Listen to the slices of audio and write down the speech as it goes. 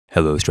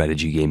Hello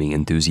strategy gaming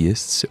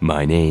enthusiasts,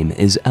 my name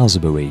is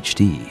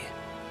AlzaboHD.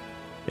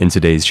 In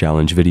today's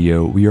challenge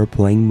video, we are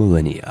playing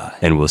Millennia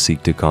and will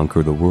seek to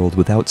conquer the world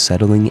without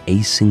settling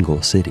a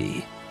single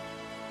city.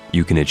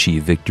 You can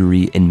achieve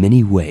victory in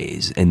many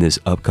ways in this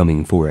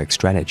upcoming 4x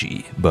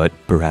strategy, but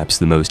perhaps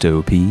the most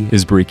OP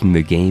is breaking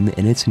the game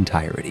in its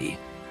entirety.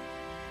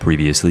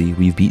 Previously,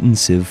 we've beaten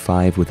Civ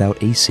 5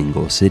 without a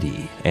single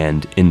city,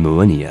 and in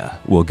Millennia,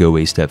 we'll go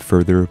a step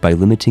further by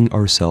limiting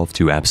ourselves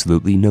to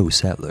absolutely no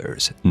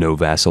settlers, no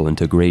vassal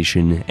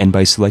integration, and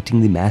by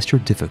selecting the master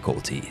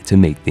difficulty to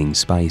make things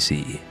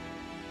spicy.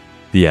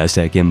 The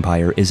Aztec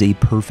Empire is a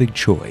perfect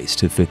choice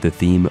to fit the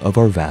theme of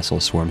our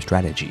vassal swarm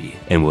strategy,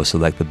 and we'll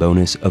select the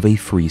bonus of a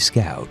free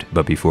scout.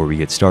 But before we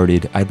get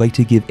started, I'd like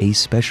to give a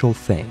special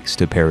thanks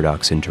to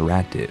Paradox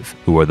Interactive,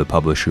 who are the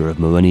publisher of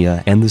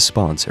Millennia and the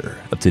sponsor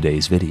of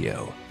today's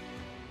video.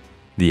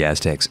 The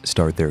Aztecs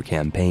start their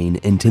campaign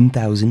in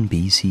 10,000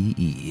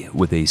 BCE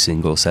with a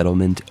single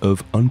settlement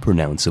of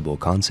unpronounceable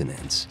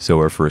consonants, so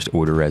our first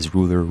order as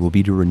ruler will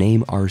be to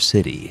rename our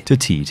city to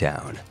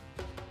T-Town.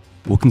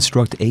 We'll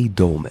construct a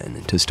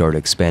dolmen to start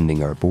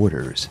expanding our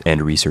borders,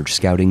 and research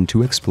scouting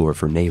to explore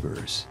for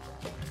neighbors.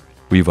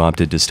 We've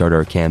opted to start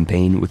our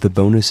campaign with the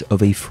bonus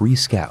of a free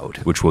scout,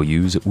 which we'll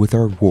use with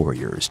our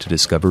warriors to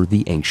discover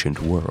the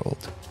ancient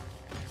world.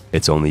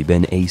 It's only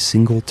been a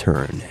single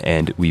turn,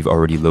 and we've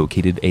already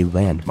located a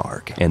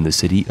landmark and the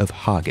city of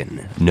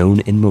Hagen, known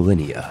in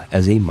Millennia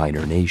as a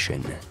minor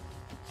nation.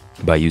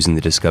 By using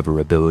the Discover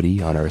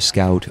ability on our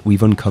scout,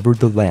 we've uncovered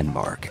the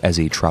landmark as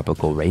a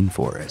tropical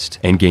rainforest,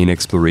 and gain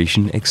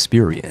exploration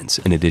experience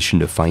in addition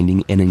to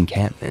finding an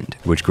encampment,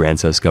 which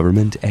grants us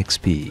government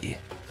XP.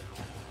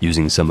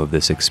 Using some of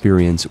this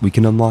experience, we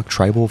can unlock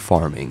tribal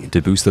farming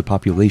to boost the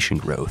population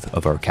growth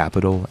of our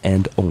capital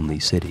and only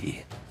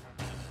city.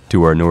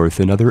 To our north,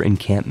 another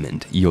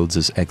encampment yields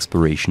us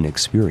exploration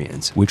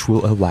experience, which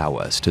will allow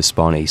us to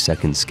spawn a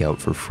second scout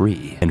for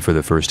free. And for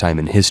the first time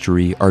in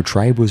history, our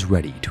tribe was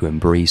ready to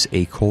embrace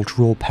a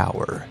cultural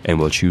power, and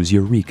will choose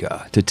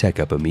Eureka to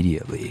tech up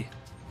immediately.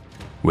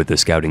 With the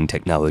scouting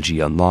technology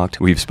unlocked,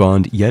 we've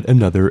spawned yet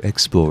another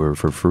explorer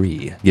for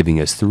free,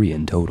 giving us 3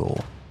 in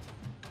total.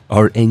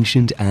 Our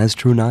ancient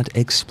astronaut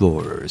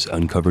explorers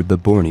uncovered the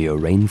Borneo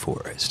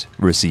rainforest,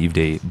 received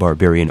a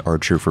barbarian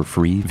archer for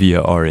free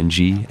via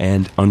RNG,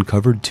 and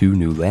uncovered 2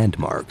 new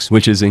landmarks,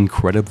 which is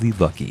incredibly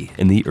lucky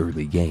in the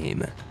early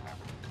game.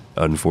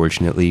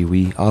 Unfortunately,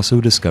 we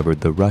also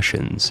discovered the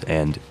Russians,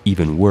 and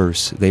even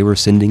worse, they were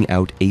sending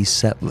out a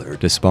settler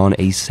to spawn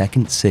a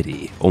second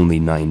city only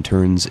 9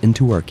 turns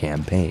into our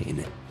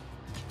campaign.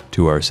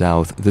 To our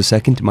south, the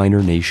second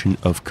minor nation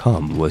of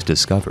Kum was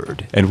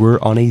discovered, and we're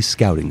on a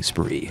scouting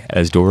spree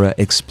as Dora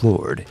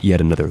explored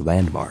yet another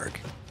landmark.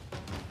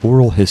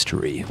 Oral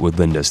history would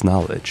lend us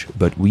knowledge,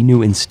 but we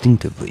knew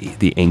instinctively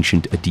the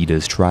ancient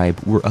Adidas tribe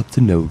were up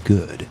to no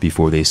good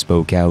before they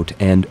spoke out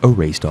and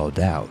erased all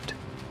doubt.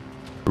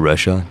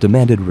 Russia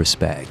demanded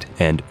respect,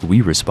 and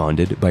we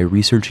responded by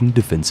researching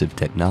defensive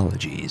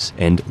technologies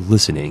and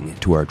listening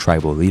to our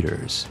tribal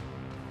leaders.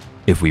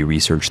 If we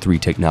research 3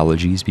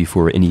 technologies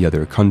before any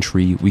other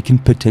country, we can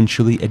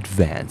potentially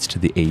advance to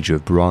the Age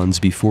of Bronze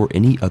before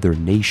any other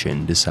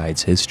nation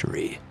decides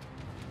history.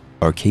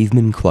 Our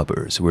caveman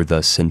clubbers were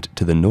thus sent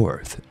to the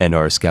north, and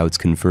our scouts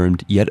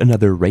confirmed yet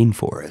another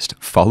rainforest,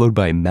 followed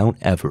by Mount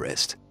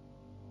Everest.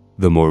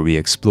 The more we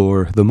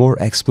explore, the more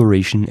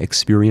exploration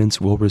experience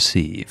we'll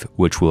receive,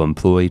 which we'll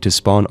employ to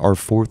spawn our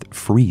 4th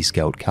free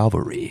scout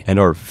cavalry, and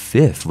our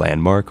 5th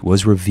landmark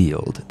was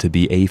revealed to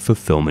be a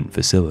fulfillment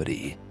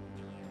facility.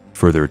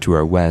 Further to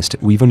our west,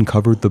 we've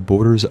uncovered the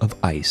borders of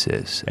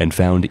Isis and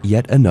found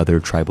yet another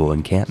tribal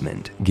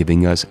encampment,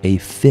 giving us a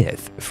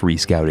 5th free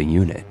scouting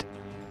unit.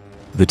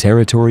 The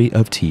territory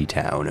of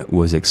T-Town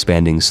was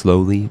expanding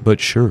slowly but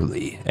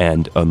surely,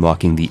 and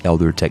unlocking the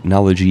Elder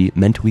technology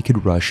meant we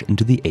could rush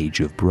into the Age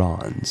of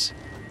Bronze.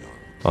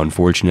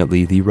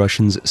 Unfortunately, the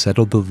Russians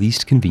settled the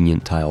least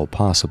convenient tile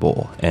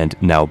possible, and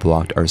now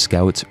blocked our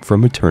scouts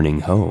from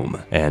returning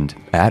home. And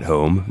at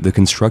home, the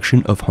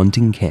construction of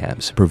hunting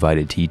camps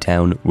provided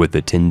T-Town with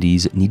the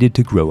tendies needed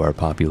to grow our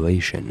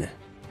population.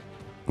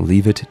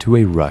 Leave it to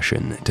a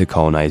Russian to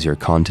colonize your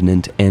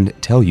continent and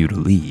tell you to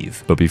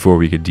leave. But before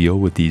we could deal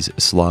with these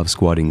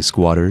Slav-squatting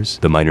squatters,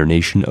 the minor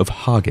nation of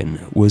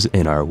Hagen was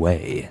in our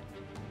way.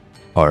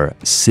 Our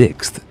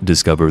 6th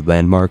discovered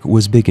landmark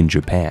was big in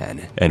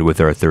Japan, and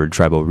with our 3rd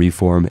tribal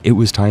reform, it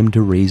was time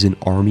to raise an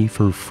army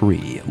for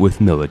free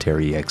with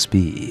military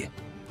XP.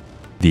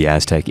 The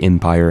Aztec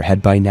Empire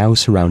had by now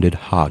surrounded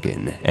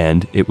Hagen,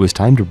 and it was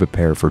time to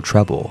prepare for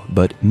trouble,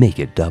 but make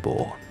it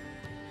double.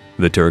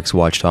 The Turks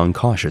watched on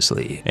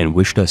cautiously and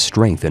wished us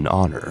strength and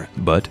honor,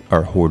 but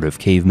our horde of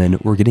cavemen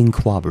were getting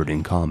clobbered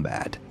in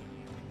combat.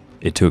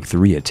 It took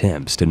 3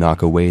 attempts to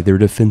knock away their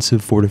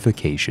defensive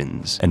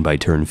fortifications, and by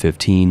turn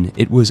 15,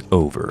 it was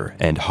over,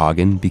 and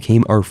Hagen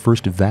became our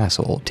first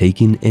vassal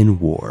taken in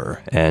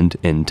war, and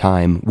in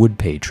time would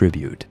pay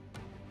tribute.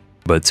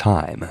 But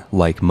time,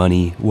 like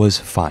money, was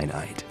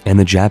finite, and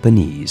the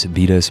Japanese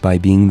beat us by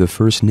being the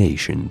first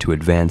nation to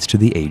advance to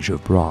the Age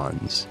of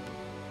Bronze.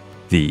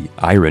 The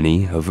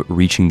irony of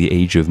reaching the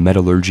age of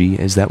metallurgy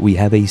is that we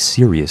have a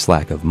serious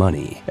lack of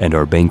money, and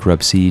our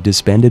bankruptcy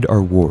disbanded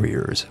our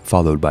warriors,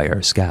 followed by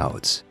our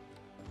scouts.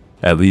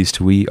 At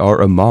least we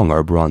are among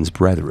our bronze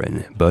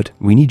brethren, but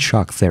we need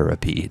shock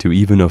therapy to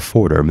even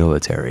afford our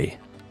military.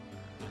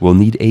 We'll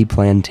need a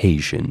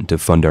plantation to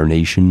fund our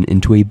nation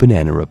into a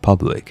banana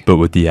republic, but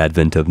with the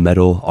advent of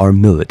metal, our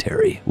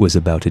military was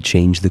about to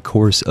change the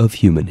course of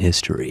human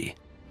history.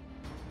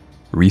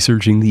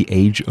 Researching the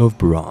Age of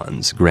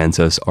Bronze grants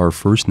us our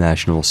first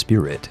national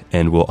spirit,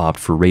 and we'll opt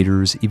for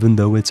raiders even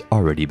though it's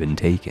already been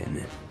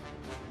taken.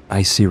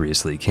 I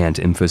seriously can't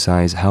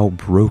emphasize how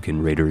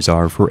broken raiders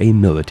are for a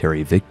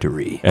military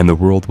victory, and the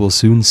world will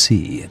soon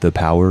see the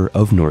power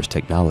of Norse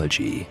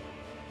technology.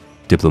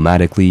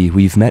 Diplomatically,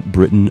 we've met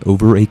Britain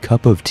over a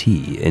cup of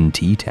tea in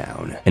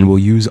Tea-Town, and will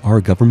use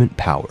our government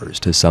powers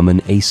to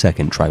summon a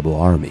second tribal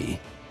army.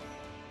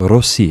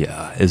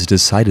 Russia is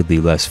decidedly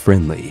less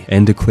friendly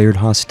and declared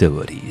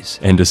hostilities,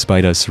 and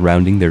despite us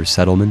surrounding their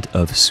settlement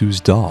of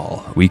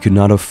Suzdal, we could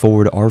not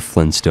afford our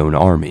Flintstone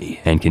army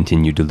and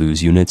continued to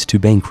lose units to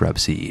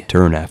bankruptcy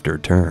turn after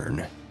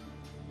turn.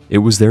 It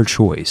was their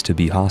choice to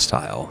be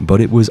hostile, but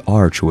it was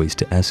our choice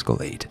to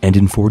escalate, and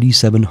in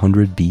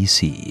 4700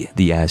 BC,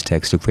 the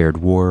Aztecs declared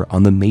war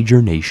on the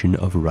major nation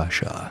of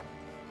Russia.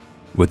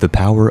 With the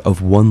power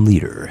of one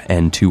leader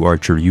and 2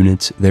 archer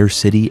units, their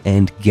city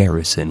and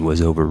garrison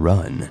was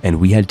overrun,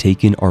 and we had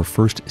taken our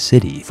first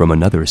city from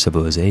another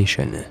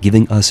civilization,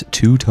 giving us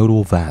 2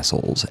 total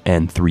vassals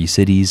and 3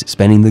 cities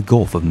spanning the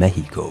Gulf of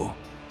Mexico.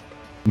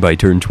 By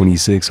turn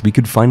 26, we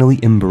could finally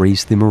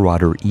embrace the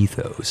marauder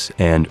ethos,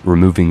 and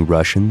removing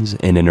Russians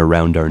in and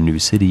around our new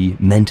city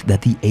meant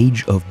that the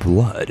Age of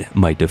Blood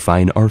might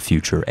define our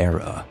future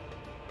era.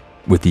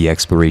 With the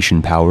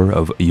exploration power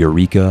of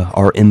Eureka,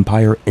 our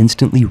empire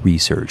instantly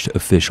researched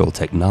official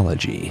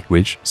technology,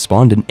 which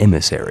spawned an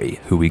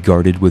emissary who we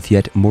guarded with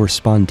yet more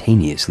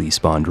spontaneously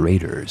spawned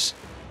raiders.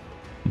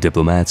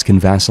 Diplomats can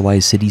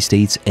vassalize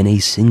city-states in a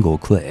single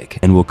click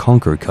and will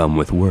conquer come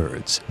with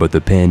words, but the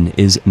pen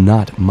is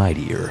not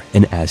mightier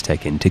in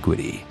Aztec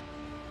antiquity.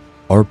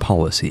 Our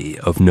policy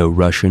of no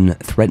Russian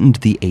threatened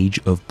the Age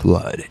of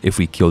Blood if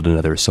we killed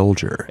another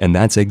soldier, and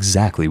that's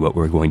exactly what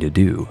we're going to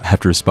do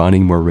after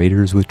spawning more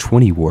raiders with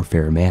 20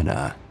 warfare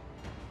mana.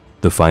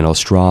 The final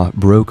straw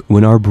broke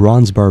when our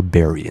bronze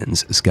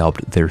barbarians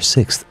scalped their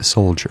 6th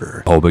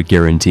soldier, all but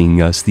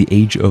guaranteeing us the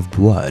Age of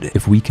Blood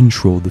if we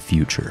control the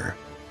future.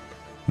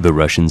 The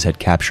Russians had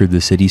captured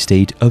the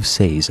city-state of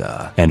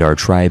Seiza, and our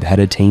tribe had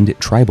attained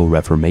tribal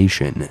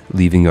reformation,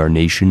 leaving our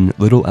nation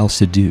little else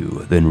to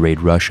do than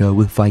raid Russia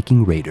with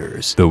Viking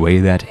raiders, the way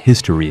that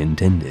history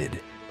intended.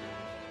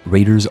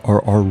 Raiders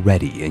are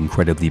already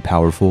incredibly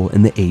powerful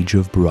in the Age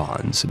of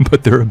Bronze,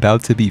 but they're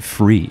about to be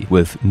free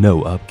with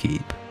no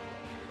upkeep.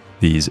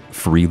 These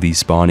freely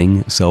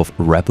spawning,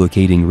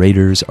 self-replicating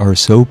raiders are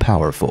so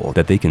powerful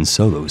that they can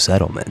solo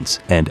settlements,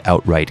 and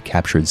outright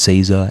captured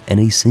Seiza in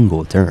a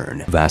single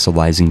turn,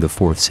 vassalizing the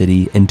 4th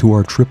city into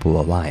our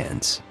triple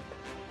alliance.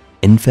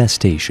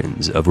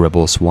 Infestations of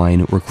rebel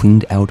swine were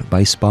cleaned out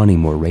by spawning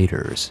more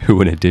raiders,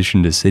 who in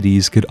addition to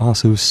cities could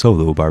also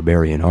solo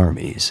barbarian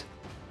armies.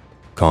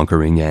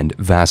 Conquering and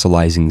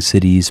vassalizing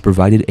cities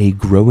provided a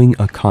growing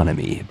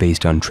economy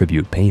based on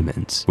tribute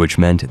payments, which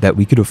meant that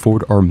we could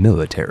afford our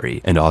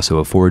military and also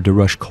afford to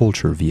rush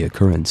culture via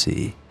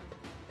currency.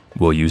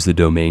 We'll use the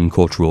domain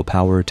cultural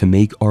power to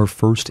make our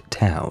first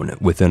town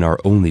within our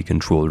only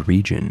controlled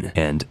region,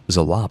 and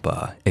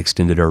Zalapa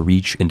extended our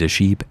reach into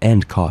sheep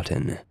and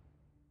cotton.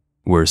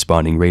 We're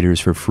spawning raiders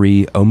for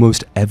free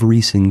almost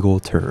every single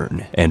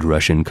turn, and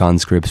Russian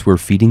conscripts were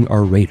feeding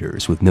our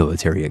raiders with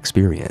military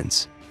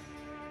experience.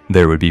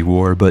 There would be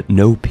war but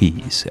no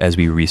peace as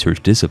we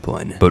researched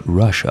discipline, but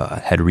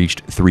Russia had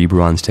reached 3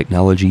 bronze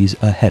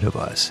technologies ahead of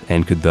us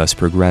and could thus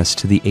progress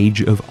to the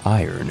Age of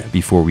Iron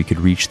before we could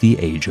reach the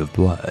Age of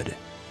Blood.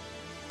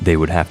 They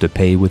would have to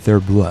pay with their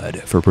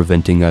blood for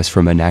preventing us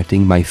from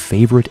enacting my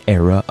favorite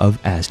era of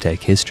Aztec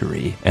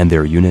history, and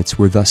their units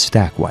were thus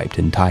stack-wiped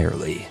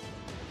entirely.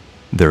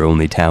 Their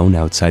only town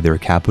outside their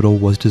capital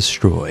was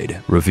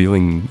destroyed,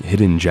 revealing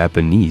hidden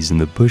Japanese in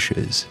the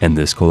bushes, and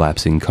this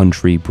collapsing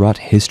country brought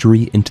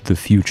history into the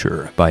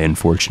future by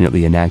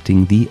unfortunately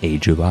enacting the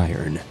Age of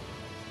Iron.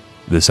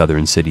 The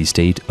southern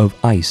city-state of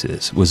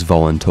Isis was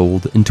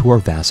voluntold into our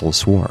vassal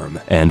swarm,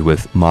 and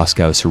with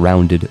Moscow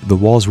surrounded, the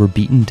walls were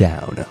beaten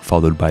down,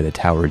 followed by the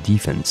tower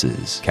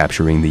defenses,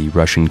 capturing the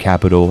Russian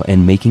capital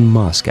and making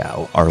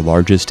Moscow our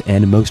largest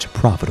and most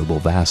profitable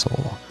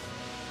vassal.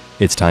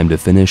 It's time to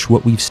finish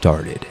what we've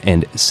started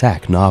and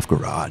sack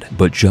Novgorod,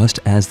 but just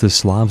as the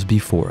Slavs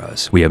before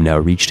us, we have now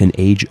reached an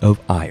age of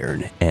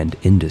iron and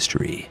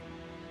industry.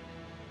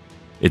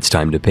 It's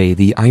time to pay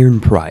the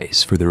iron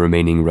price for the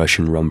remaining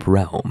Russian rump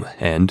realm,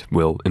 and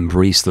we'll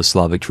embrace the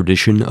Slavic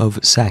tradition of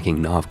sacking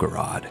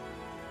Novgorod.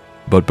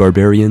 But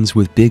barbarians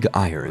with big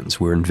irons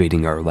were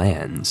invading our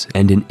lands,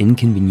 and an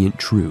inconvenient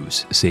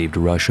truce saved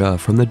Russia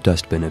from the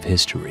dustbin of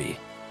history.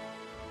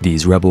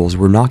 These rebels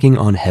were knocking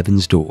on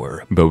heaven's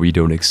door, but we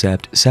don't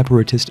accept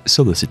separatist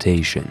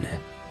solicitation.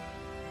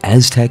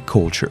 Aztec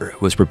culture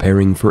was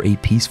preparing for a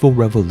peaceful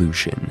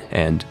revolution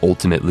and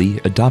ultimately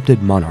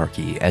adopted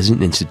monarchy as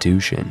an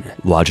institution,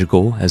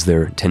 logical as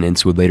their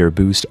tenets would later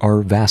boost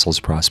our vassals'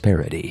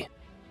 prosperity.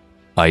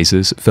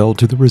 ISIS fell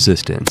to the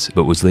resistance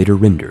but was later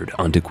rendered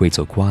onto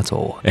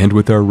Quetzalcoatl, and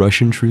with our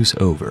Russian truce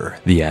over,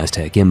 the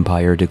Aztec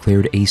Empire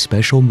declared a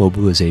special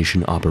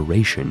mobilization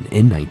operation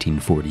in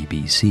 1940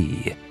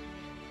 BC.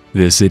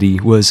 This city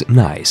was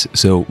nice,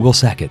 so we'll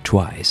sack it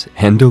twice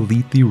and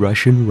delete the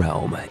Russian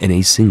realm in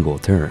a single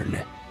turn.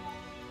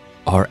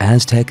 Our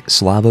Aztec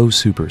Slavo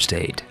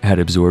superstate had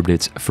absorbed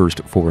its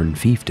first foreign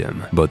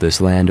fiefdom, but this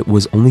land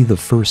was only the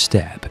first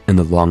step in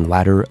the long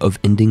ladder of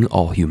ending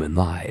all human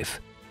life.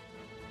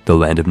 The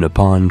land of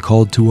Nippon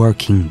called to our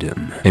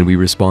kingdom, and we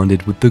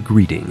responded with the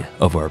greeting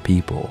of our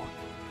people.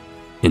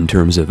 In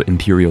terms of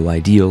imperial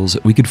ideals,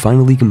 we could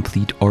finally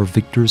complete our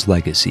victor's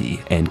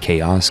legacy, and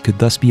chaos could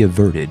thus be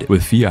averted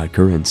with fiat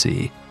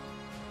currency.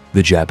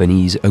 The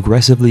Japanese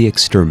aggressively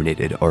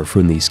exterminated our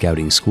friendly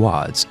scouting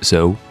squads,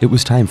 so it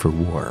was time for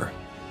war.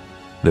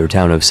 Their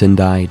town of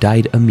Sendai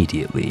died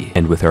immediately,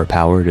 and with our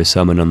power to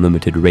summon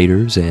unlimited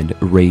raiders and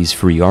raise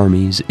free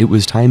armies, it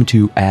was time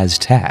to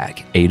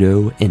Aztec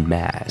Edo en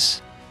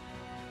masse.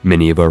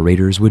 Many of our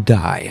raiders would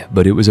die,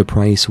 but it was a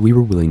price we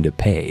were willing to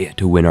pay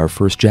to win our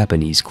first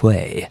Japanese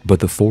clay. But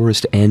the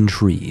forest and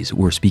trees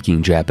were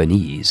speaking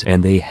Japanese,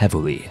 and they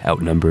heavily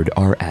outnumbered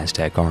our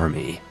Aztec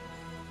army.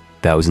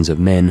 Thousands of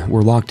men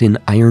were locked in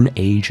Iron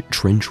Age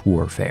trench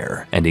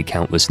warfare, and a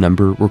countless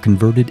number were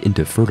converted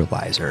into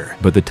fertilizer.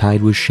 But the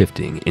tide was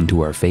shifting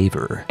into our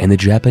favor, and the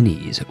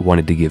Japanese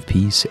wanted to give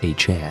peace a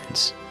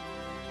chance.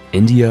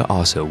 India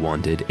also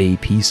wanted a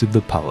piece of the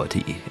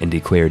polity and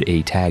declared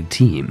a tag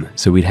team,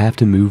 so we'd have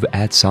to move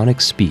at sonic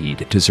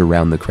speed to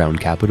surround the crown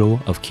capital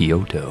of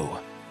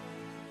Kyoto.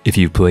 If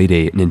you've played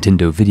a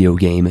Nintendo video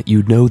game,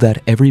 you'd know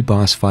that every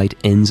boss fight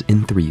ends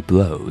in 3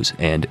 blows,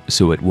 and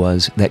so it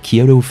was that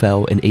Kyoto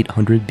fell in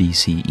 800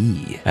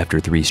 BCE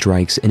after 3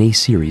 strikes in a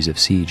series of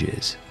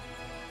sieges.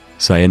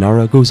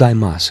 Sayonara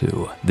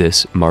gozaimasu.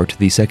 This marked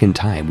the second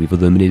time we've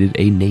eliminated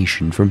a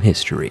nation from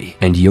history,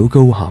 and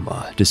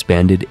Yokohama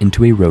disbanded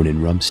into a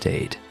Ronin rum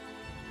state.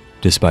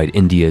 Despite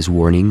India's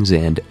warnings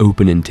and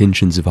open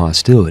intentions of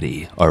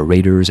hostility, our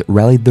raiders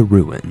rallied the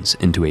ruins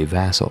into a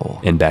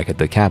vassal, and back at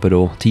the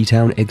capital,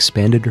 T-Town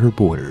expanded her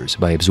borders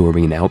by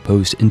absorbing an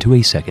outpost into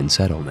a second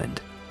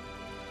settlement.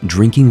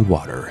 Drinking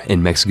water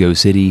in Mexico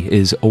City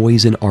is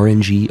always an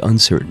RNG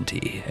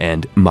uncertainty,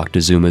 and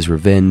Moctezuma's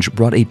revenge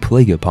brought a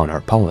plague upon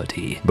our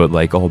polity, but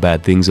like all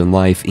bad things in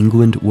life,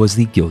 England was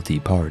the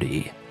guilty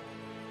party.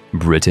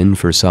 Britain,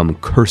 for some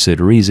cursed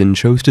reason,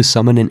 chose to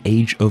summon an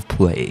age of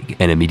plague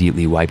and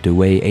immediately wiped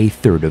away a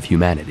third of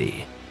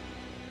humanity.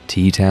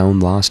 T-Town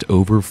lost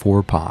over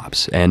 4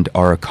 pops, and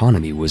our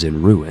economy was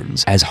in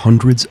ruins as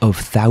hundreds of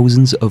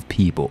thousands of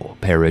people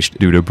perished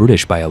due to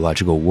British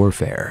biological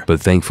warfare,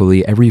 but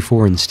thankfully every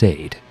foreign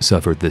state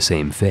suffered the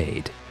same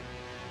fate.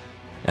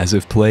 As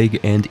if plague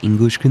and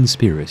English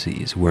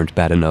conspiracies weren't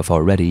bad enough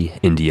already,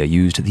 India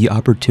used the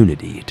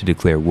opportunity to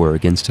declare war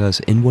against us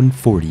in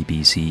 140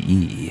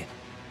 BCE.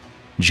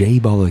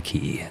 Jay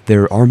Balaki,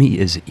 their army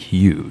is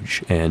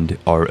huge, and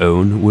our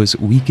own was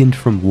weakened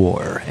from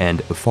war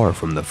and far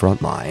from the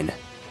front line.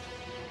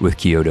 With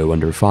Kyoto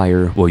under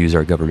fire, we'll use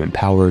our government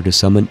power to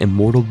summon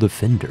immortal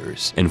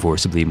defenders and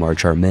forcibly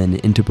march our men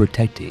into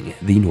protecting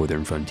the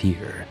northern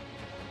frontier.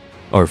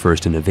 Our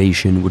first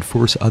innovation would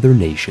force other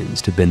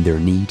nations to bend their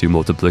knee to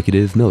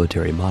multiplicative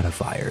military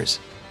modifiers.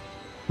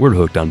 We're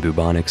hooked on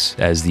bubonics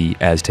as the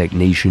Aztec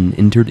nation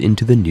entered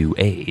into the New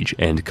Age,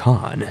 and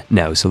Khan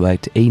now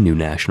select a new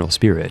national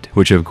spirit,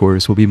 which of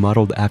course will be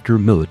modeled after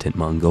militant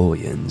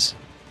Mongolians.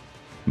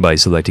 By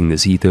selecting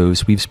this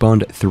ethos, we've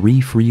spawned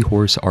 3 free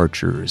horse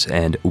archers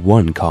and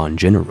 1 Khan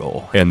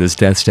general, and this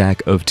death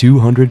stack of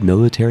 200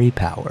 military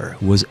power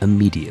was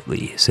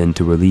immediately sent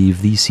to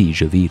relieve the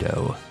siege of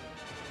Edo.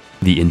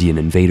 The Indian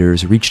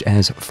invaders reached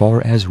as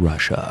far as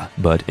Russia,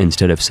 but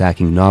instead of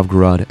sacking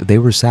Novgorod, they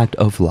were sacked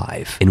of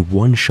life in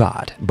one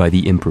shot by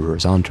the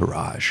Emperor's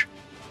entourage.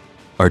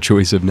 Our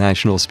choice of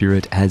national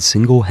spirit had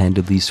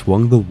single-handedly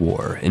swung the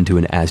war into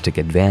an Aztec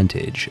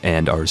advantage,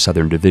 and our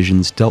southern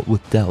divisions dealt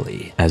with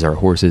Delhi as our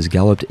horses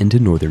galloped into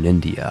northern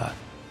India.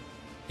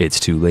 It's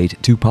too late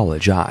to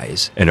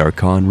apologize, and our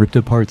Khan ripped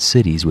apart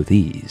cities with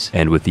ease,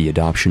 and with the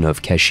adoption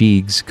of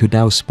Kashyyyks could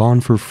now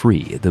spawn for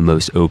free the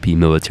most OP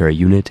military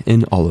unit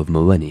in all of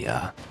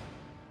Millennia.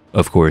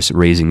 Of course,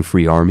 raising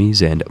free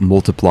armies and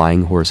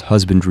multiplying horse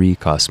husbandry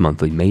costs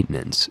monthly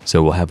maintenance,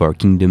 so we'll have our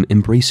kingdom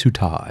embrace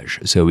sutage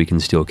so we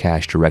can steal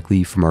cash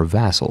directly from our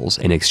vassals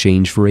in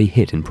exchange for a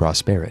hit in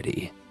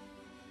prosperity.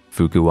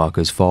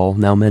 Fukuoka's fall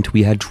now meant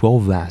we had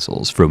 12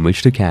 vassals from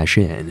which to cash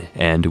in,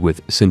 and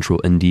with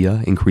central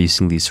India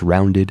increasingly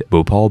surrounded,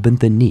 Bhopal bent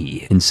the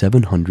knee in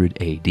 700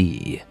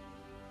 AD.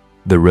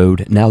 The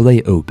road now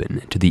lay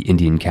open to the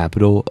Indian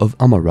capital of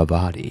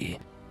Amaravati.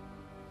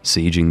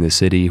 Sieging the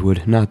city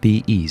would not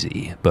be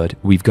easy, but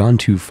we've gone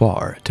too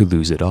far to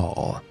lose it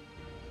all.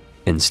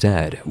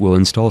 Instead, we'll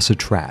install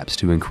satraps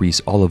to increase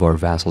all of our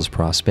vassals'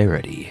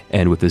 prosperity,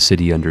 and with the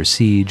city under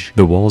siege,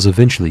 the walls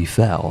eventually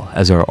fell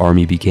as our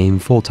army became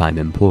full-time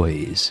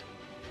employees.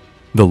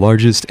 The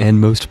largest and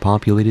most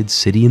populated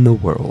city in the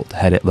world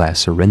had at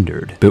last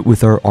surrendered, but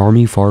with our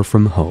army far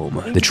from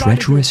home, the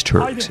treacherous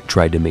Turks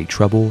tried to make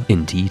trouble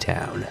in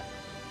T-Town.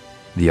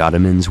 The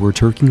Ottomans were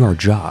turking our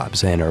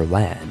jobs and our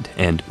land,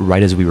 and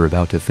right as we were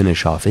about to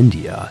finish off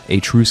India, a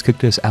truce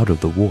kicked us out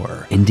of the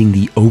war, ending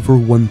the over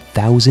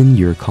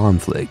 1,000-year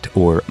conflict,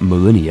 or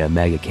Millennia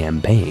mega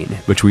campaign,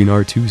 between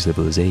our two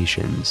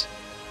civilizations.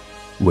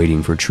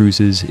 Waiting for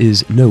truces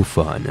is no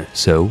fun,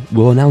 so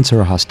we'll announce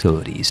our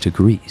hostilities to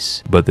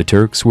Greece, but the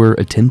Turks were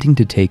attempting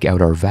to take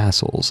out our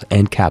vassals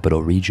and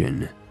capital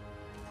region.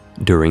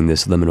 During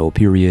this liminal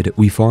period,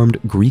 we farmed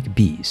Greek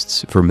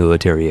beasts for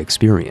military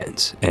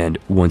experience, and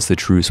once the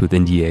truce with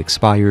India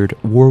expired,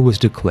 war was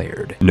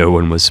declared. No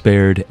one was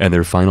spared, and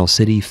their final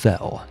city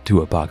fell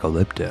to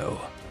Apocalypto.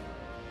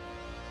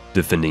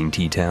 Defending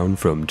T-Town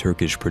from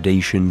Turkish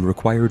predation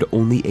required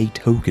only a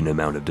token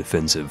amount of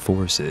defensive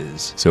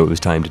forces, so it was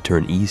time to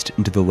turn east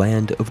into the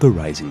land of the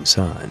rising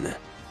sun.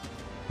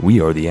 We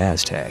are the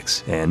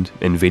Aztecs, and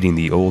invading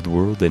the old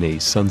world in a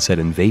sunset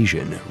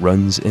invasion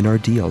runs in our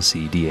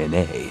DLC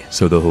DNA,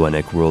 so the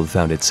Hellenic world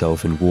found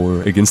itself in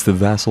war against the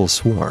vassal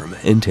swarm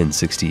in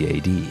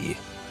 1060 AD.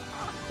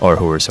 Our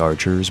horse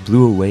archers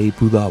blew away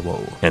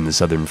Pulawo, and the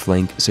southern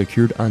flank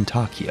secured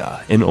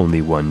Antakya in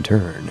only one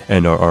turn,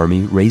 and our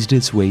army raised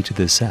its way to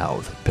the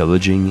south,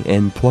 pillaging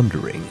and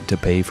plundering to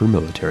pay for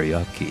military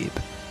upkeep.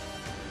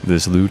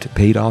 This loot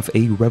paid off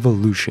a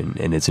revolution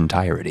in its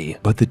entirety,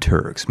 but the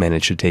Turks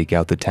managed to take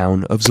out the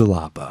town of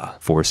Zalapa,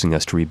 forcing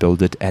us to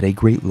rebuild it at a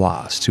great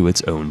loss to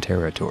its own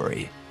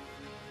territory.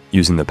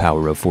 Using the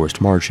power of forced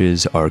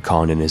marches, our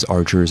Khan and his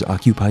archers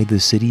occupied the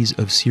cities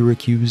of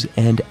Syracuse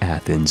and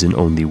Athens in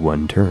only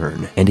one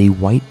turn, and a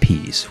white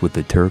peace with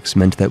the Turks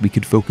meant that we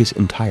could focus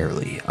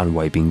entirely on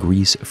wiping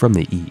Greece from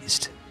the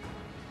east.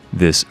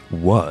 This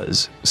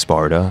was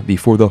Sparta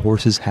before the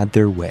horses had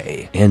their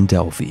way, and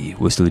Delphi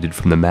was deleted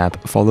from the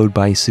map, followed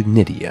by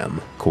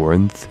Signitium,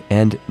 Corinth,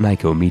 and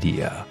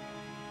Nicomedia.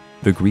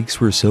 The Greeks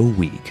were so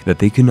weak that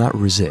they could not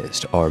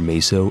resist our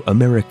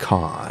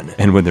Mesoamerican,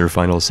 and when their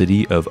final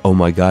city of Oh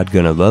My God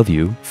Gonna Love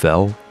You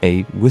fell,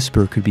 a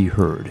whisper could be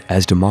heard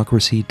as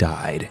democracy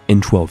died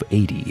in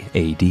 1280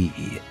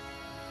 AD.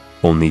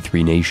 Only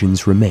 3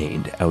 nations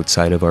remained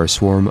outside of our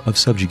swarm of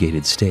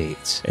subjugated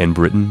states, and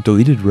Britain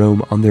deleted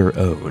Rome on their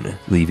own,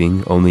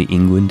 leaving only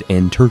England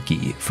and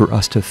Turkey for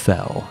us to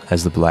fell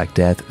as the Black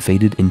Death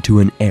faded into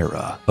an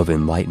era of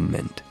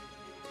enlightenment.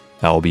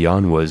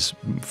 Albion was,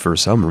 for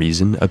some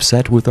reason,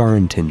 upset with our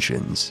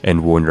intentions,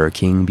 and warned our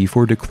king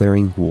before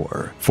declaring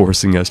war,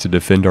 forcing us to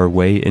defend our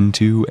way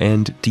into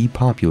and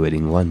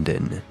depopulating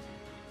London.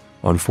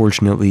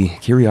 Unfortunately,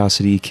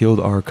 curiosity killed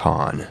our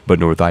Khan, but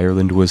North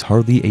Ireland was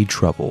hardly a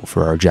trouble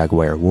for our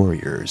Jaguar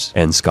warriors,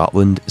 and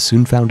Scotland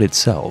soon found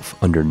itself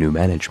under new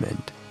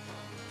management.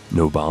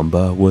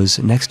 Nobamba was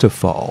next to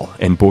fall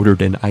and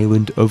bordered an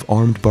island of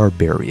armed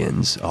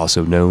barbarians,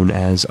 also known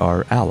as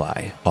our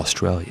ally,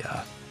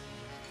 Australia.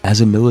 As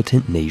a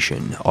militant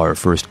nation, our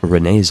first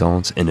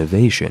Renaissance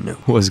innovation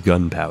was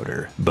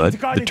gunpowder, but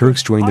the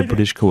Turks joined the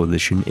British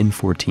coalition in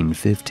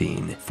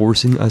 1415,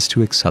 forcing us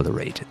to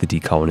accelerate the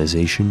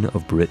decolonization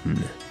of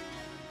Britain.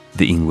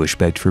 The English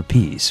begged for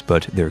peace,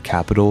 but their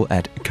capital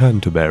at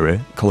Canterbury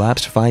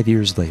collapsed 5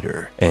 years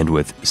later, and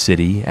with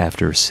city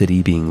after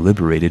city being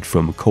liberated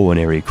from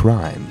culinary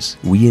crimes,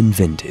 we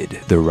invented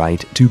the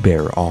right to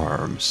bear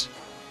arms.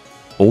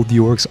 Old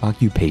York's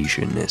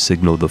occupation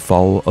signaled the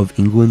fall of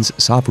England's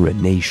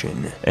sovereign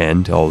nation,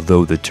 and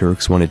although the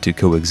Turks wanted to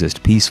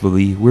coexist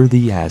peacefully, we're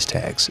the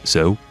Aztecs,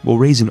 so we'll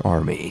raise an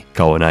army,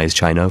 colonize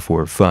China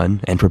for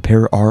fun, and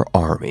prepare our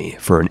army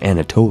for an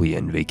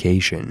Anatolian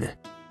vacation.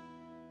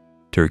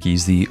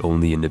 Turkey's the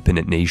only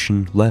independent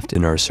nation left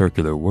in our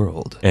circular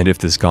world, and if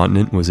this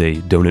continent was a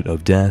donut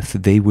of death,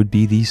 they would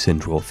be the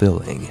central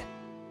filling.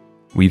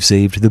 We've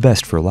saved the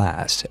best for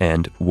last,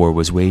 and war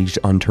was waged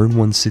on turn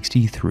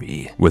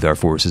 163, with our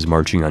forces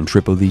marching on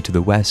Tripoli to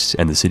the west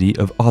and the city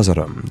of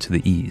Ozaram to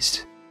the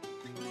east.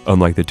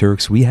 Unlike the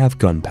Turks, we have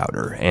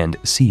gunpowder and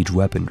siege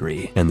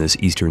weaponry, and this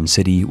eastern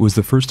city was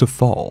the first to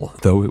fall,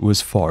 though it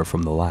was far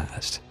from the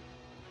last.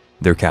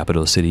 Their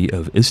capital city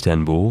of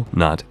Istanbul,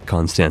 not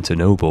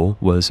Constantinople,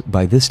 was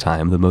by this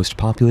time the most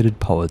populated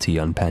polity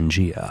on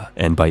Pangaea,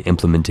 and by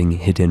implementing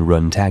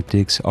hit-and-run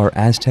tactics, our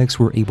Aztecs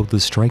were able to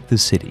strike the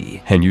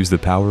city and use the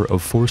power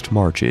of forced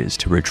marches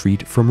to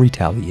retreat from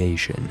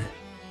retaliation.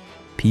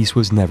 Peace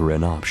was never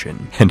an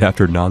option, and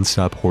after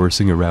non-stop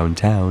horsing around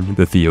town,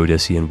 the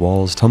Theodosian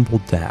walls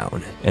tumbled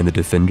down, and the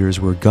defenders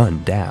were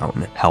gunned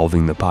down,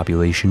 halving the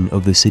population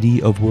of the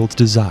city of world's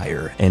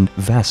desire and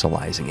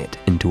vassalizing it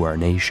into our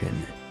nation.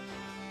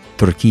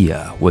 Turkey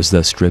was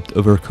thus stripped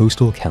of her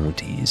coastal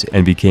counties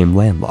and became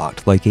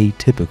landlocked like a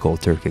typical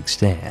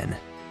Turkestan.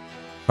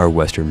 Our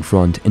western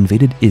front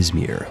invaded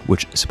Izmir,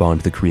 which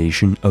spawned the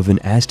creation of an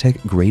Aztec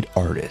great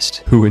artist,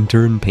 who in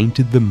turn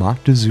painted the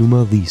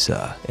Moctezuma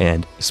Lisa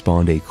and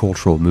spawned a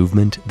cultural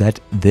movement that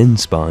then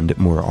spawned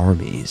more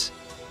armies.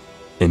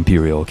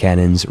 Imperial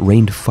cannons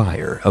rained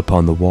fire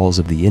upon the walls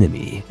of the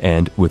enemy,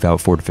 and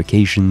without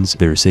fortifications,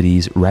 their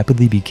cities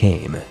rapidly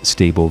became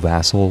stable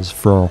vassals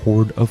for a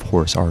horde of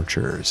horse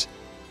archers.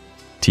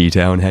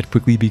 T-Town had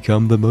quickly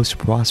become the most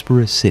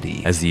prosperous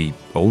city as the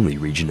only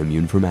region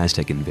immune from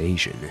Aztec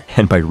invasion,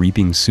 and by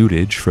reaping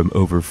suitage from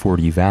over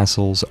 40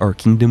 vassals, our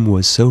kingdom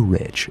was so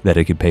rich that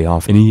it could pay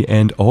off any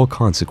and all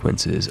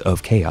consequences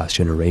of chaos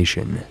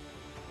generation.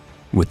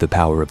 With the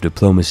power of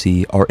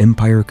diplomacy, our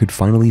empire could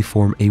finally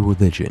form a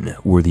religion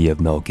worthy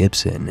of Mel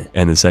Gibson,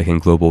 and the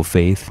second global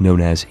faith, known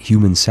as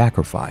human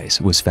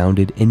sacrifice, was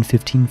founded in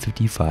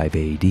 1555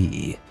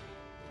 AD.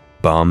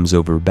 Bombs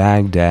over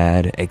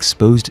Baghdad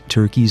exposed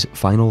Turkey's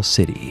final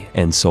city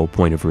and sole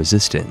point of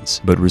resistance,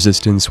 but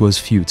resistance was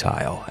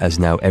futile as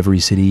now every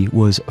city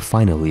was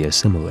finally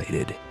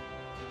assimilated.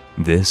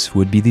 This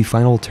would be the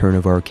final turn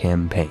of our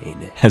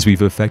campaign, as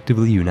we've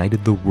effectively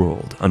united the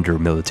world under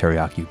military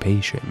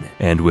occupation,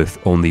 and with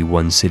only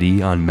one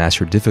city on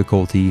master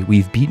difficulty,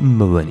 we've beaten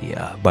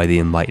Millennia by the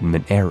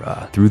Enlightenment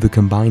era through the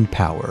combined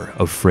power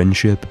of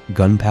friendship,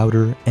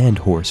 gunpowder, and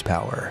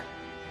horsepower.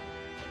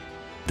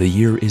 The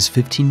year is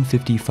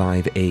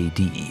 1555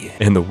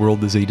 AD, and the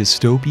world is a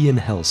dystopian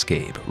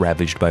hellscape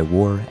ravaged by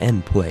war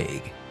and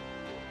plague.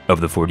 Of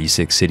the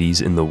 46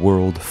 cities in the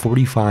world,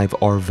 45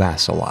 are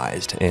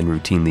vassalized and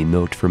routinely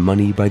milked for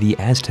money by the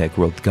Aztec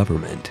world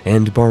government,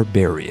 and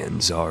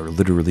barbarians are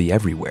literally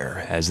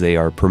everywhere as they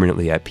are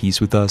permanently at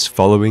peace with us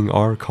following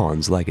our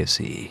Khan's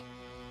legacy.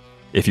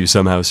 If you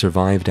somehow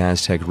survived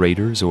Aztec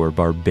raiders or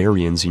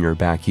barbarians in your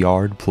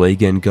backyard,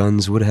 plague and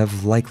guns would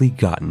have likely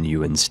gotten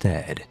you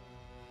instead.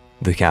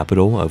 The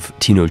capital of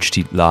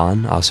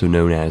Tenochtitlan, also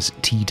known as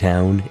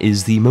T-Town,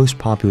 is the most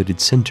populated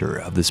center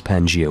of this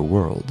Pangea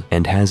world,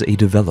 and has a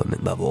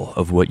development level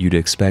of what you'd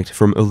expect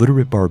from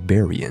illiterate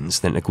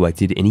barbarians that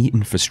neglected any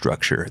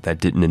infrastructure that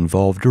didn't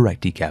involve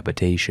direct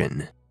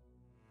decapitation.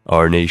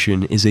 Our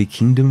nation is a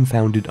kingdom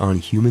founded on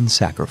human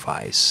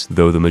sacrifice,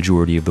 though the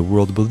majority of the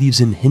world believes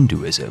in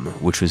Hinduism,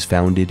 which was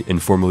founded in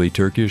formerly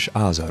Turkish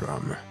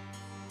Erzurum.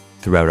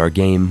 Throughout our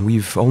game,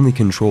 we've only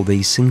controlled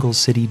a single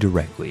city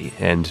directly,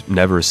 and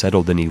never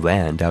settled any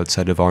land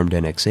outside of armed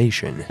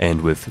annexation, and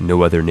with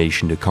no other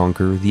nation to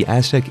conquer, the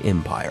Aztec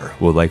Empire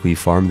will likely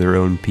farm their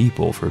own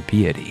people for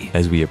piety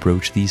as we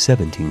approach the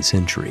 17th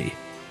century.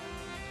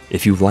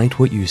 If you liked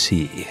what you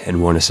see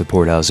and want to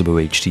support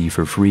AlzaboHD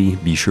for free,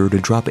 be sure to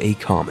drop a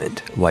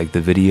comment, like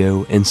the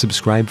video, and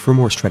subscribe for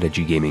more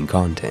strategy gaming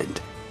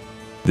content.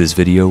 This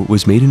video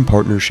was made in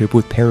partnership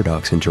with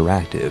Paradox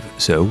Interactive,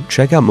 so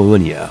check out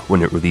Millennia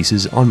when it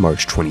releases on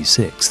March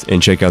 26th,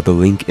 and check out the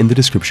link in the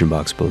description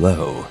box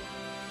below.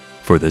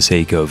 For the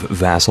sake of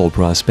vassal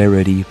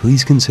prosperity,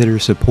 please consider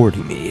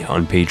supporting me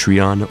on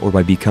Patreon or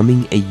by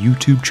becoming a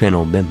YouTube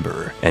channel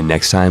member, and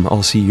next time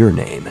I'll see your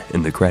name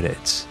in the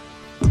credits.